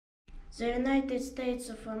The United States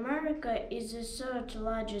of America is the third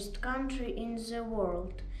largest country in the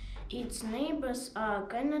world. Its neighbors are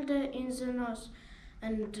Canada in the north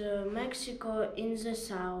and Mexico in the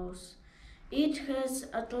south. It has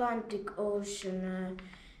Atlantic Ocean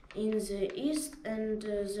in the east and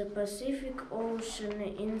the Pacific Ocean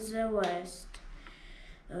in the west.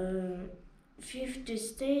 50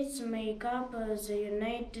 states make up the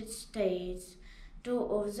United States. Two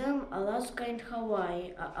of them, Alaska and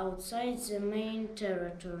Hawaii, are outside the main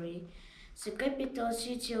territory. The capital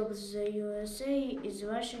city of the USA is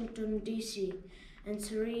Washington, D.C., and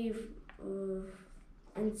three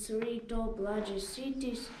top largest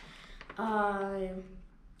cities are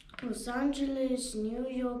Los Angeles, New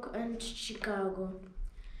York, and Chicago.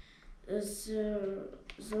 The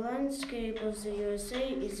landscape of the USA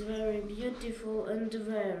is very beautiful and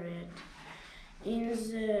varied. In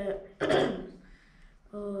the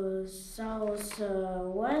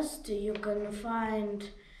southwest, you can find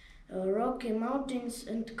Rocky Mountains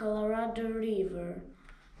and Colorado River.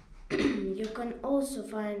 You can also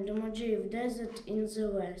find Mojave Desert in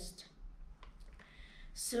the west.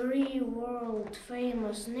 Three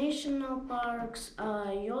world-famous national parks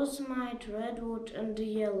are Yosemite, Redwood, and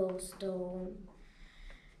Yellowstone.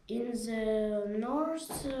 In the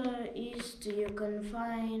northeast, you can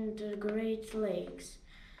find Great Lakes.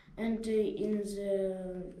 And in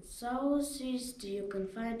the southeast, you can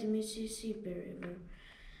find Mississippi River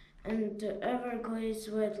and Everglades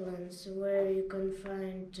wetlands, where you can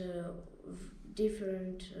find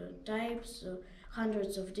different types,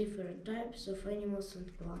 hundreds of different types of animals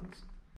and plants.